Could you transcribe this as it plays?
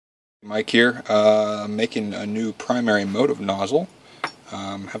Mike here, making a new primary motive nozzle.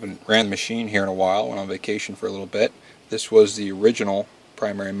 Haven't ran the machine here in a while, went on vacation for a little bit. This was the original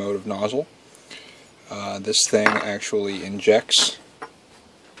primary motive nozzle. This thing actually injects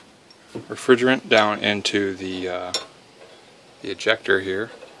refrigerant down into the ejector here,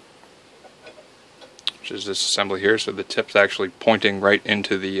 which is this assembly here. So the tip's actually pointing right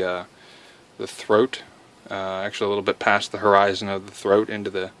into the throat, actually a little bit past the horizon of the throat into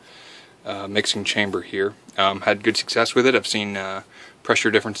the mixing chamber here. Had good success with it. I've seen pressure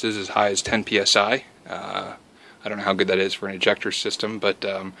differences as high as 10 psi. I don't know how good that is for an ejector system, but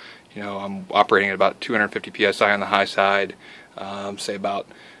you know, I'm operating at about 250 psi on the high side, say about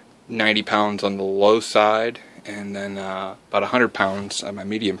 90 pounds on the low side, and then about 100 pounds on my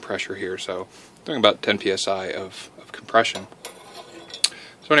medium pressure here. So doing about 10 psi of compression.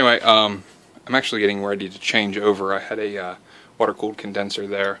 So anyway, I'm actually getting ready to change over. I had a water-cooled condenser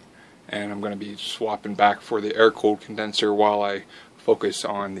there, and I'm going to be swapping back for the air-cooled condenser while I focus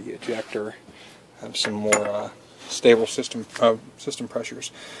on the ejector. Have some more stable system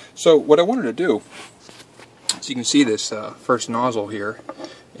pressures. So what I wanted to do, so you can see this first nozzle here,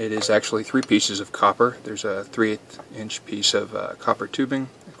 it is actually 3 pieces of copper. There's a 3/8 inch piece of copper tubing,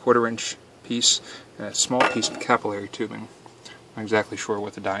 a 1/4 inch piece, and a small piece of capillary tubing. I'm not exactly sure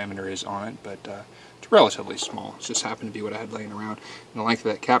what the diameter is on it, but it's relatively small. It just happened to be what I had laying around. And the length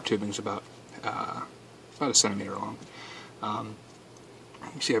of that cap tubing is about a centimeter long.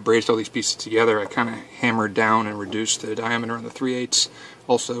 You see I brazed all these pieces together. I kind of hammered down and reduced the diameter on the 3/8,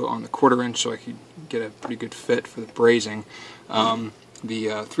 also on the 1/4 inch, so I could get a pretty good fit for the brazing.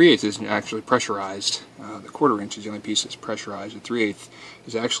 The 3/8 isn't actually pressurized. The 1/4 inch is the only piece that's pressurized. The 3/8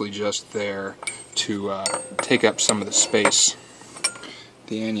 is actually just there to take up some of the space,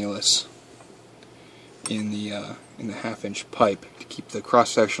 the annulus, in the 1/2 inch pipe, to keep the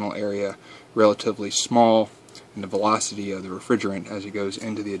cross-sectional area relatively small and the velocity of the refrigerant as it goes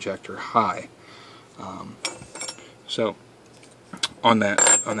into the ejector high. So on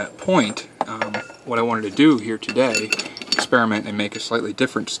that point, what I wanted to do here today, experiment and make a slightly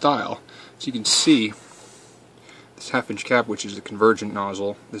different style. So you can see this 1/2 inch cap, which is a convergent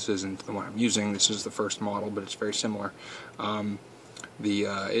nozzle. This isn't the one I'm using. This is the first model, but it's very similar.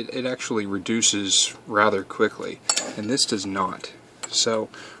 It actually reduces rather quickly, and this does not. So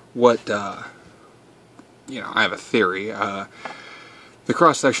what you know, I have a theory. The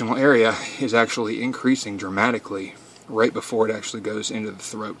cross-sectional area is actually increasing dramatically right before it actually goes into the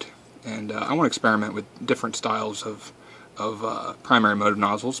throat, and I want to experiment with different styles of primary motive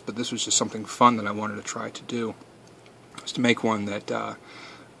nozzles, but this was just something fun that I wanted to try to do, is to make one that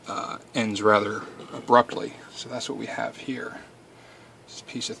ends rather abruptly. So that's what we have here. This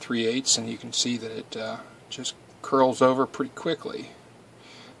piece of 3/8, and you can see that it just curls over pretty quickly.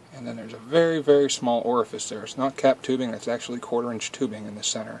 And then there's a very, very small orifice there. It's not cap tubing, it's actually 1/4 inch tubing in the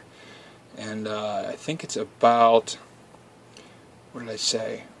center. And I think it's about, what did I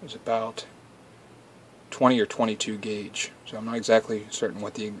say? It was about 20 or 22 gauge. So I'm not exactly certain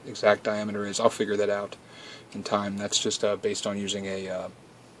what the exact diameter is. I'll figure that out in time. That's just based on using a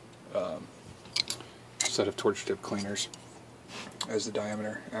set of torch tip cleaners as the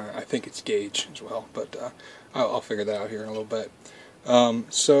diameter. I think it's gauge as well, but I'll figure that out here in a little bit.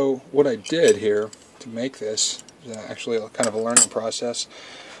 So what I did here to make this is actually kind of a learning process.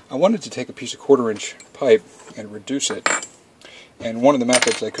 I wanted to take a piece of 1/4 inch pipe and reduce it, and one of the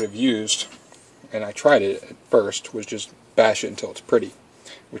methods I could have used, and I tried it at first, was just bash it until it's pretty,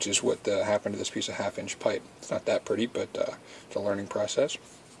 which is what happened to this piece of 1/2 inch pipe. It's not that pretty, but it's a learning process.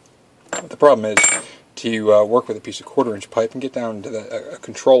 But the problem is, to work with a piece of 1/4 inch pipe and get down to a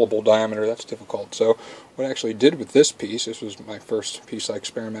controllable diameter, that's difficult. So what I actually did with this piece, this was my first piece I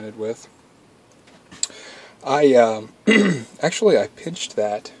experimented with, I pinched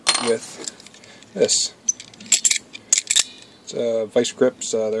that with this. It's vice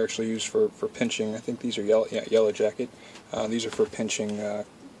grips. They're actually used for pinching. I think these are yellow jacket. These are for pinching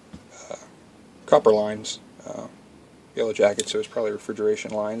copper lines. Yellow jacket, so it's probably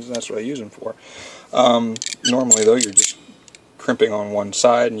refrigeration lines, and that's what I use them for. Normally though, you're just crimping on one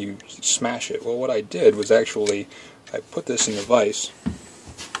side and you smash it. Well, what I did was actually, I put this in the vise.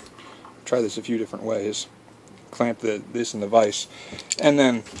 Try this a few different ways. Clamp this in the vise, and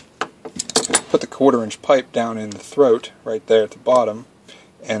then put the 1/4 inch pipe down in the throat right there at the bottom,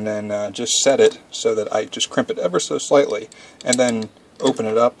 and then just set it so that I just crimp it ever so slightly, and then open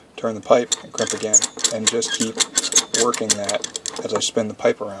it up, turn the pipe, and crimp again, and just keep working that as I spin the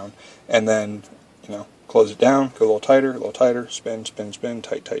pipe around, and then, you know, close it down, go a little tighter, spin, spin, spin,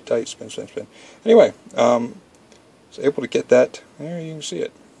 tight, tight, tight, spin, spin, spin. Anyway, was able to get that. There you can see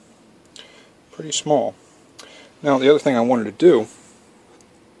it. pretty small. Now the other thing I wanted to do,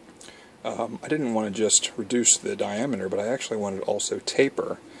 I didn't want to just reduce the diameter, but I actually wanted to also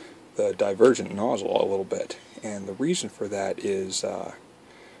taper the divergent nozzle a little bit. And the reason for that is I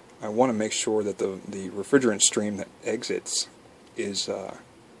want to make sure that the refrigerant stream that exits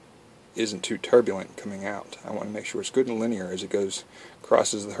isn't too turbulent coming out. I want to make sure it's good and linear as it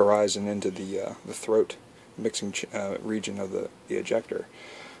crosses the horizon into the throat mixing region of the ejector.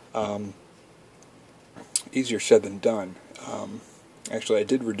 Easier said than done. Actually, I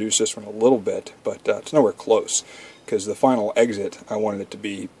did reduce this one a little bit, but it's nowhere close, because the final exit I wanted it to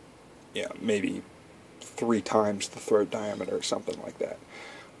be, maybe 3 times the throat diameter or something like that.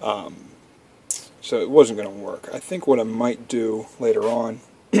 So it wasn't going to work. I think what I might do later on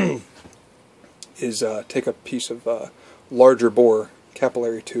is take a piece of larger bore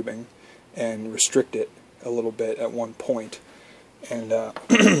capillary tubing and restrict it a little bit at one point, and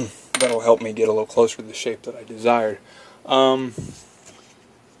that'll help me get a little closer to the shape that I desired.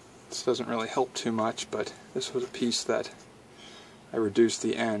 This doesn't really help too much, but this was a piece that I reduced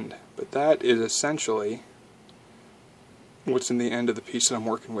the end. But that is essentially what's in the end of the piece that I'm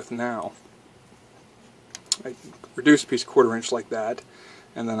working with now. I reduced a piece 1/4 inch like that,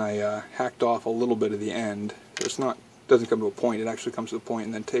 and then I hacked off a little bit of the end. So doesn't come to a point, it actually comes to a point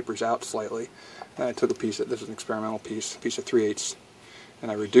and then tapers out slightly. And I took a piece, this is an experimental piece, a piece of 3/8,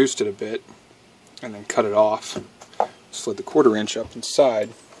 and I reduced it a bit, and then cut it off, slid the 1/4 inch up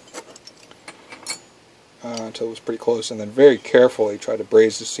inside until it was pretty close, and then very carefully tried to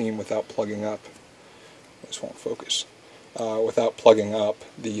braze the seam without plugging up. This won't focus. Without plugging up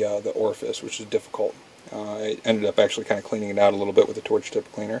the orifice, which is difficult. I ended up actually kind of cleaning it out a little bit with a torch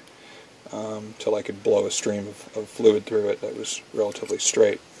tip cleaner until I could blow a stream of fluid through it that was relatively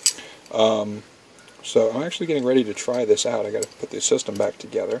straight. So I'm actually getting ready to try this out. I got to put the system back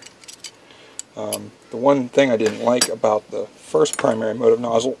together. The one thing I didn't like about the first primary mode of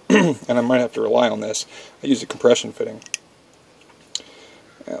nozzle, and I might have to rely on this, I used a compression fitting.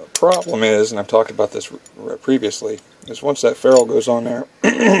 Now, the problem is, and I've talked about this previously, is once that ferrule goes on there,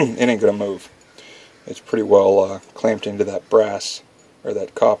 it ain't going to move. It's pretty well clamped into that brass, or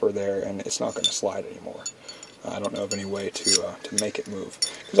that copper there, and it's not going to slide anymore. I don't know of any way to make it move,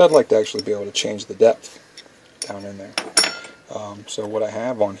 because I'd like to actually be able to change the depth down in there. So what I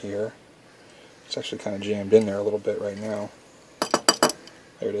have on here, it's actually kind of jammed in there a little bit right now.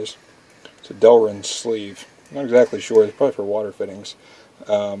 There it is. It's a Delrin sleeve. I'm not exactly sure. It's probably for water fittings.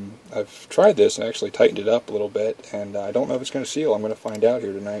 I've tried this and actually tightened it up a little bit, and I don't know if it's going to seal. I'm going to find out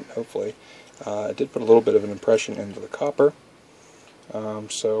here tonight, hopefully. I did put a little bit of an impression into the copper,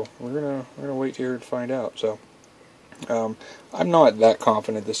 so we're gonna wait here and find out. So I'm not that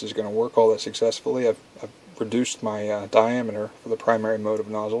confident this is going to work all that successfully. I've reduced my diameter for the primary mode of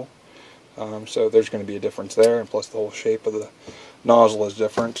nozzle, so there's going to be a difference there, and plus the whole shape of the nozzle is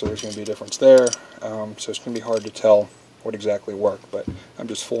different, so there's going to be a difference there. So it's going to be hard to tell what exactly worked, but I'm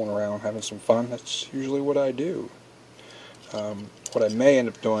just fooling around, having some fun. That's usually what I do. What I may end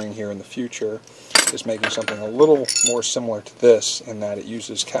up doing here in the future is making something a little more similar to this, in that it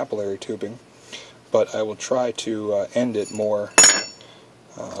uses capillary tubing, but I will try to end it more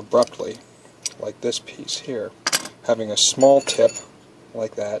abruptly, like this piece here, having a small tip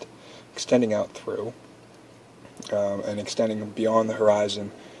like that, extending out through, and extending beyond the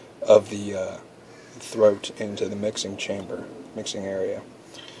horizon of the throat into the mixing chamber, mixing area.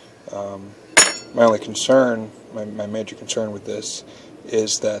 My only concern, my major concern with this,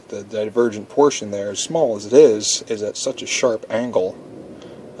 is that the divergent portion there, as small as it is at such a sharp angle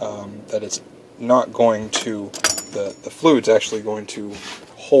that it's not going to, the fluid's actually going to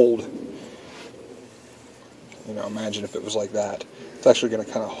hold. Imagine if it was like that. It's actually going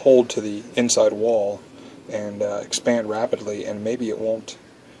to kind of hold to the inside wall and expand rapidly, and maybe it won't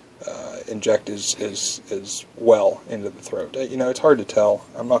inject as well into the throat. It's hard to tell.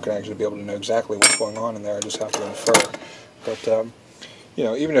 I'm not going to actually be able to know exactly what's going on in there. I just have to infer. But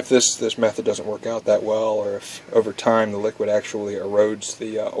even if this method doesn't work out that well, or if over time the liquid actually erodes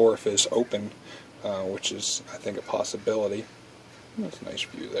the orifice open, which is, I think, a possibility. That's a nice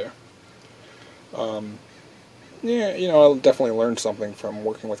view there. Yeah, I'll definitely learn something from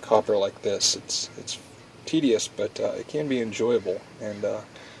working with copper like this. It's tedious, but it can be enjoyable, and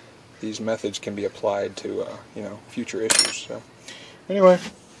these methods can be applied to future issues. So, anyway,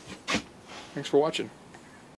 thanks for watching.